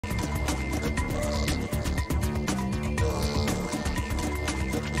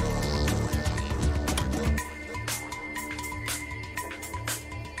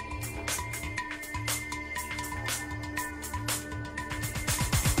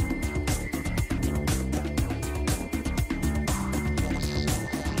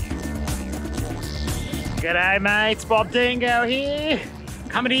G'day mates, Bob Dingo here.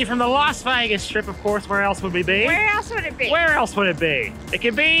 Coming to you from the Las Vegas Strip, of course. Where else would we be? Where else would it be? Where else would it be? It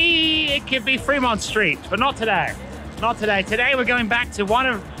could be Fremont Street, but not today. Not today. Today we're going back to one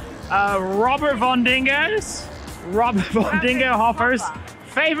of Robert Von Dingo Hoffer's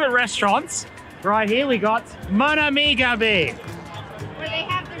favorite restaurants. Right here we got Mon Ami Gabi. Where they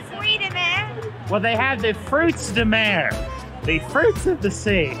have the fruit de mer. Well, they have the fruits de mer, the fruits of the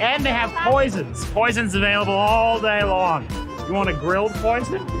sea, and they have poisons. Poisons available all day long. You want a grilled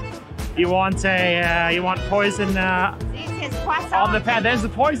poison? You want poison on the pan? There's the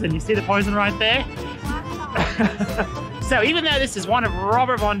poison. You see the poison right there? So even though this is one of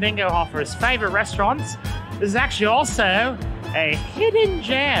Robert Von Dingo Hoffer's favorite restaurants, this is actually also a hidden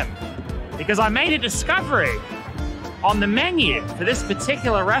gem because I made a discovery on the menu for this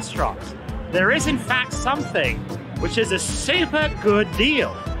particular restaurant. There is in fact something which is a super good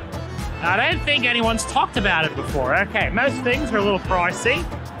deal. Now, I don't think anyone's talked about it before. Okay, most things are a little pricey.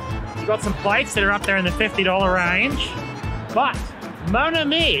 You've got some plates that are up there in the $50 range, but Mon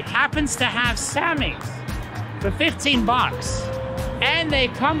Ami happens to have Sammy's for 15 bucks. And they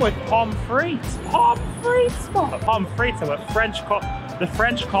come with pommes frites. Pommes frites are what the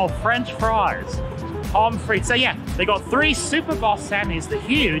French call French fries. Pommes frites. So yeah, they got 3 Super Boss Sammys, the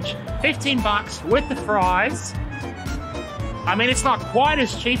huge, 15 bucks with the fries. I mean, it's not quite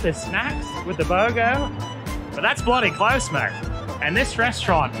as cheap as snacks with the BOGO, but that's bloody close, mate. And this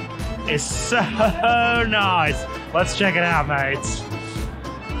restaurant is so nice. Let's check it out, mates.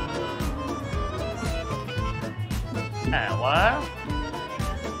 Hello?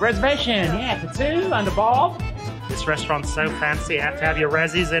 Reservation, yeah, for 2 under Bob. This restaurant's so fancy, you have to have your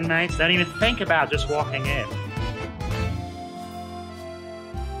resis in, mates. Don't even think about just walking in.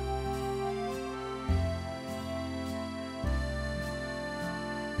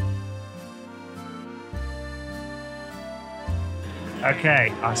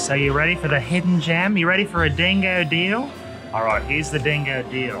 Okay, so you ready for the hidden gem? You ready for a dingo deal? All right, here's the dingo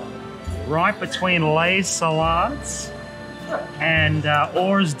deal. Right between Les Salades and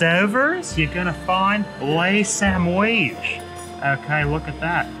Hors d'oeuvres, you're gonna find Les Sandwich. Okay, look at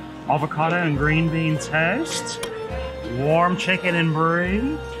that. Avocado and green bean toast, warm chicken and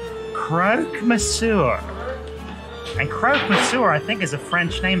brie, croque monsieur. And croque monsieur, I think, is a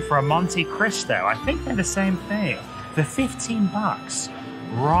French name for a Monte Cristo. I think they're the same thing. For 15 bucks,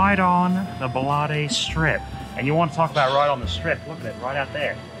 right on the bloody strip. And you want to talk about right on the strip, look at it, right out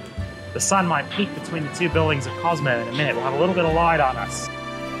there. The sun might peek between the 2 buildings of Cosmo in a minute. We'll have a little bit of light on us.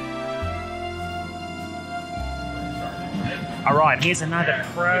 All right, here's another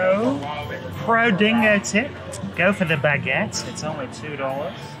pro dingo tip. Go for the baguette, it's only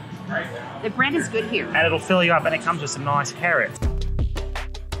 $2. The bread is good here. And it'll fill you up, and it comes with some nice carrots.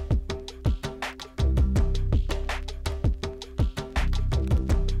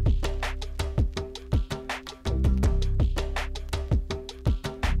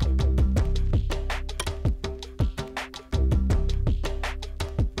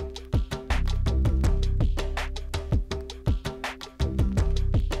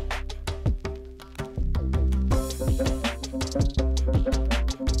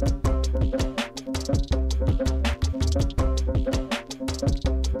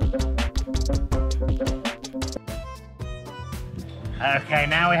 Okay,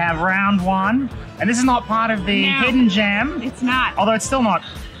 now we have round 1. And this is not part of the hidden gem. It's not. Although it's still not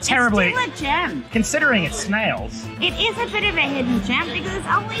terribly... It's still a gem. Considering it's snails. It is a bit of a hidden gem because it's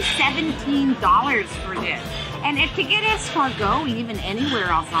only $17 for this. And if to get escargot even anywhere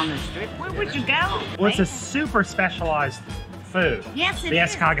else on the strip, where would you go? Well, it's a super specialized food. Yes, it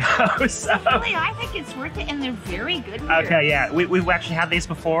is. The escargot. So really, I think it's worth it, and they're very good here. Okay, yeah. We've actually had these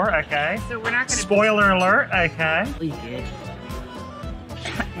before, okay. So we're not going to... Spoiler alert, okay. Really good.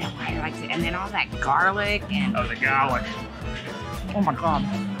 I like it. And then all that garlic and... Oh, the garlic. Oh my God.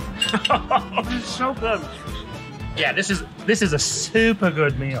 It's so good. Yeah, this is a super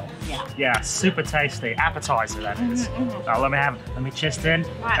good meal. Yeah. Yeah, super tasty. Appetizer, that is. Let me chest in.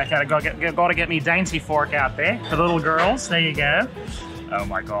 Okay, I gotta get me dainty fork out there for the little girls. There you go. Oh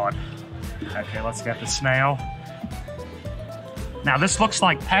my God. Okay, let's get the snail. Now this looks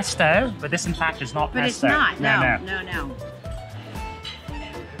like pesto, but this in fact is not pesto. But it's not. No.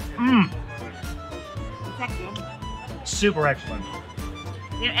 Mmm. Is that good? Super excellent.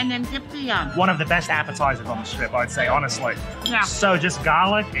 Yeah, and then dip the one of the best appetizers on the strip, I'd say, honestly. Yeah. So just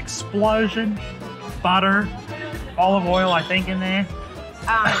garlic, explosion, butter, olive oil, I think, in there.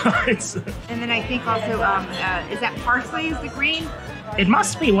 And then I think also, is that parsley is the green? It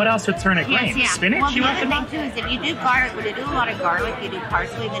must be. What else would turn it green? Yes, yeah. Spinach? Well, You the other reckon? thing too is if you do garlic, when you do a lot of garlic, you do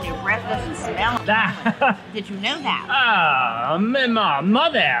parsley, then your breath doesn't smell. Did you know that? Ah,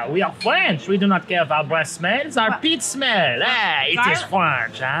 mother, we are French. We do not care if our breath smells. Our feet smell. It is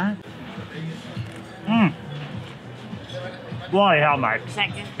French, huh? Bloody hell, mate.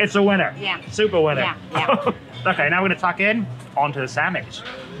 Second. It's a winner. Yeah. Super winner. Yeah, yeah. Okay, now we're gonna tuck in onto the sandwich.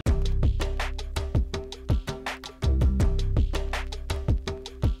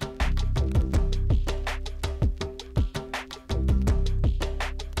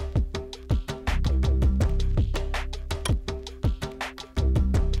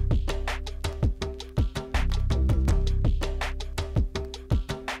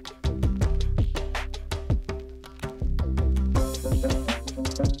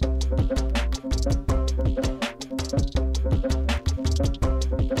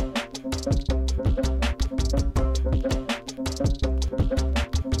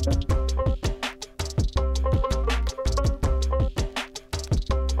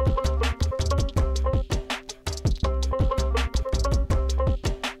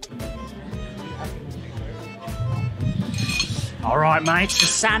 All right, mates, the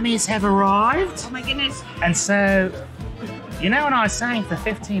Sammies have arrived. Oh my goodness. And so, you know when I was saying for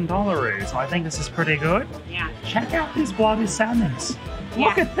 $15, I think this is pretty good? Yeah. Check out these bloody Sammies. Yeah.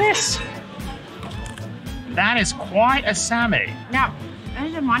 Look at this. That is quite a Sammy. Now,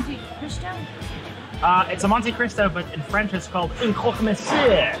 is it Monte Cristo? It's a Monte Cristo, but in French it's called un croque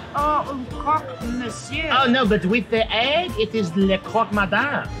monsieur. Oh, un croque monsieur. Oh no, but with the egg, it is le croque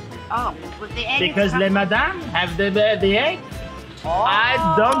madame. Oh, with the egg. Because les madame have the egg. Oh, I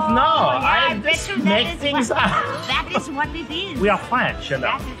don't know. Yeah, I just make things up. That is what it is. We are French, you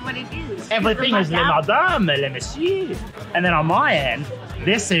know. That is what it is. Everything is le madame, le monsieur. And then on my end,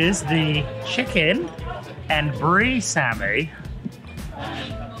 this is the chicken and brie Sammy,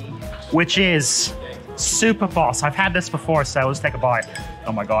 which is super boss. I've had this before, so let's take a bite.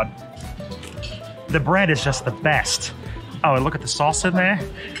 Oh my God. The bread is just the best. Oh, and look at the sauce in there.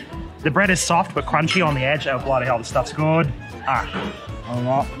 The bread is soft but crunchy on the edge. Oh, bloody hell, the stuff's good.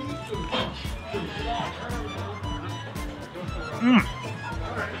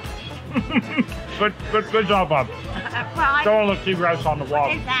 Good job, Bob. Don't look too gross on the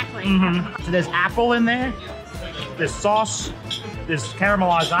vlog. Exactly. So there's apple in there, there's sauce, there's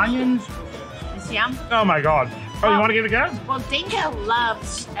caramelized onions. It's yum. Oh my God. Oh, you want to give it a go? Well, Dingo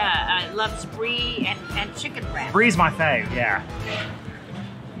loves brie and chicken breast. Brie's my fave, yeah.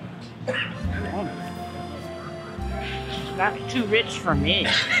 That's too rich for me.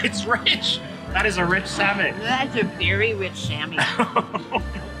 It's rich. That is a rich Sammy. That's a very rich Sammy.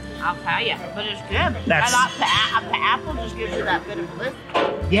 I'll tell you, but it's good. That's- I like the apple just gives you that bit of lift.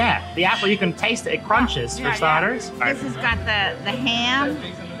 Yeah, the apple, you can taste it. It crunches for starters. Yeah. This has got the ham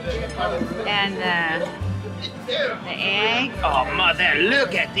and the egg. Oh, mother,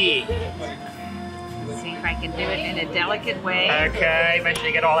 look at this. Let's see if I can do it in a delicate way. Okay, make sure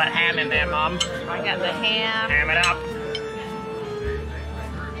you get all that ham in there, Mom. I got the ham. Ham it up.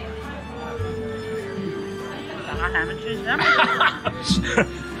 Ham and cheese.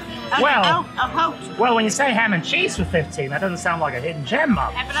 Well, when you say ham and cheese for 15, that doesn't sound like a hidden gem,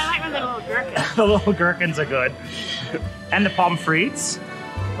 Mom. Yeah, but I like when the little gherkins. The little gherkins are good. And the pommes frites,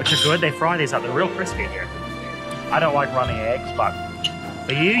 which are good. They fry these up. They're real crispy here. I don't like runny eggs, but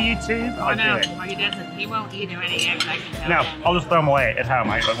for you, YouTube, I'll do it. Well, he doesn't. He won't eat any eggs, I can tell. No, you. I'll just throw them away at home.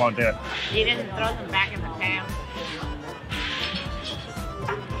 I won't do it. He doesn't throw them back in the pan.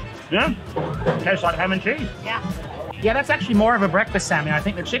 Yeah, tastes like ham and cheese. Yeah. Yeah, that's actually more of a breakfast Sammy. I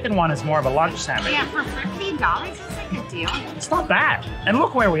think the chicken one is more of a lunch Sammy. Yeah, for $15, it's a good deal. It's not bad. And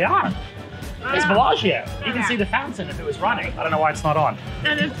look where we are. It's Bellagio. You can Yeah. see the fountain if it was running. I don't know why it's not on.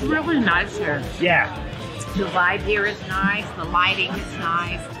 And it's really nice here. Yeah. The vibe here is nice. The lighting is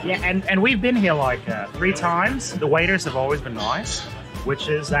nice. Yeah, and we've been here like 3 times. The waiters have always been nice, which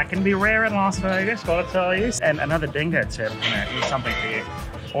is, that can be rare in Las Vegas, gotta tell you. And another Dingo tip, here's something for you.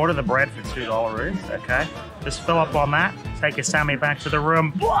 Order the bread for $2, okay? Just fill up on that, take your Sammy back to the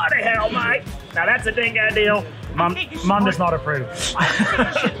room. Bloody hell, mate! Now that's a Dingo deal. Mom does not approve. I think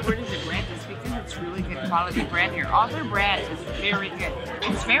you should order the bread just because it's really good quality bread here. All their bread is very good.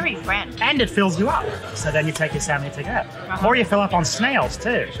 It's very French. And it fills you up. So then you take your Sammy to go. Or you fill up on snails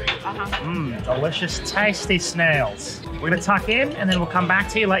too. Delicious, tasty snails. We're gonna tuck in and then we'll come back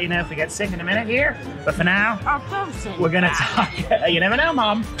to you, let you know if we get sick in a minute here. But for now, we're gonna tuck. You never know,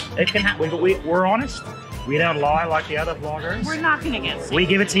 Mom. It can happen. We're honest. We don't lie like the other vloggers. We're not gonna get sick. We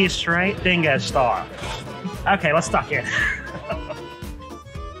give it to you straight, Dingo style. Okay, let's tuck in.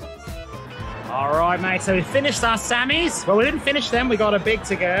 All right, mate, so we finished our Sammys. Well, we didn't finish them, we got a big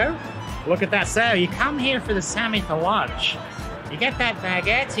to go. Look at that. So you come here for the Sammy for lunch. You get that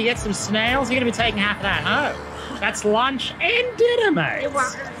baguette, you get some snails, you're gonna be taking half of that home. That's lunch and dinner, mate.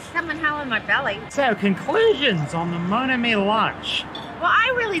 It's coming home in my belly. So, conclusions on the Mon Ami lunch. Well,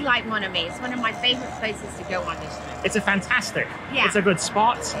 I really like Mon Ami. It's one of my favorite places to go on this trip. It's a fantastic. Yeah. It's a good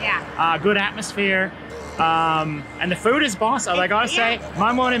spot. Yeah. Good atmosphere. And the food is boss. I gotta say,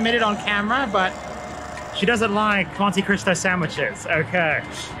 Mom won't admit it on camera, but she doesn't like Monte Cristo sandwiches. Okay.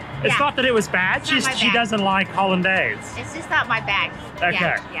 It's not that it was bad. She doesn't like hollandaise. It's just not my bag.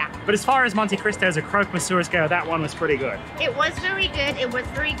 Okay. Yeah. But as far as Monte Cristos or croque monsieurs go, that one was pretty good. It was very good. It was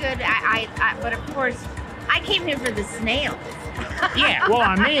very good. But of course, I came here for the snails. Yeah, well,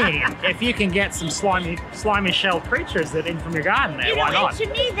 I mean, if you can get some slimy shelled creatures that in from your garden there, why not? To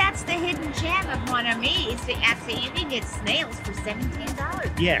me, that's the hidden gem of Mon Ami. Is to actually you can get snails for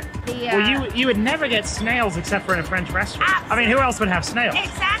 $17. Yeah. Well, you would never get snails except for in a French restaurant. Absolutely. I mean, who else would have snails?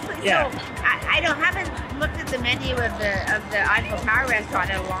 Exactly. Yeah. So haven't looked at the menu of the Eiffel Tower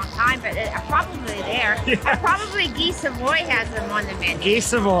restaurant in a long time, but probably there. Yeah. Probably Guy Savoy has them on the menu. Guy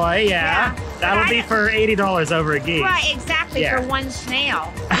Savoy, yeah. That'll be for $80 over a Guy. Right, exactly, for one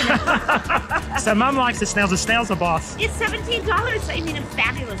snail. So Mum likes the snails. The snails are boss. It's $17. I mean, it's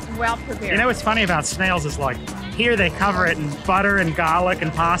fabulous, well prepared. You know what's funny about snails is like, here they cover it in butter and garlic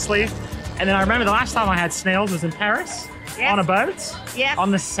and parsley. And then I remember the last time I had snails was in Paris. Yes. On a boat. Yes.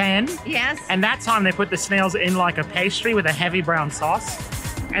 On the Seine. Yes. And that time they put the snails in like a pastry with a heavy brown sauce.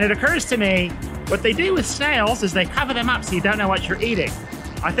 And it occurs to me, what they do with snails is they cover them up so you don't know what you're eating.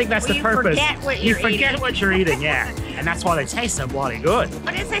 I think that's the purpose. You forget what you're eating, yeah. And that's why they taste so bloody good.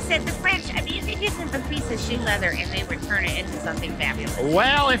 But as I said, the French, I mean, you could give them a piece of shoe leather and they would turn it into something fabulous.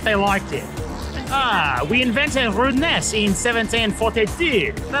 Well, if they liked it. We invented rudeness in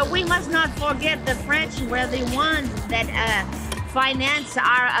 1742. But we must not forget the French were the ones that financed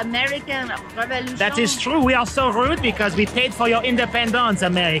our American Revolution. That is true. We are so rude because we paid for your independence,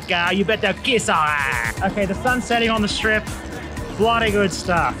 America. You better kiss our ass. Okay, the sun's setting on the strip. Bloody good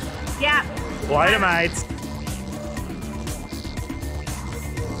stuff. Yeah. Later, mates.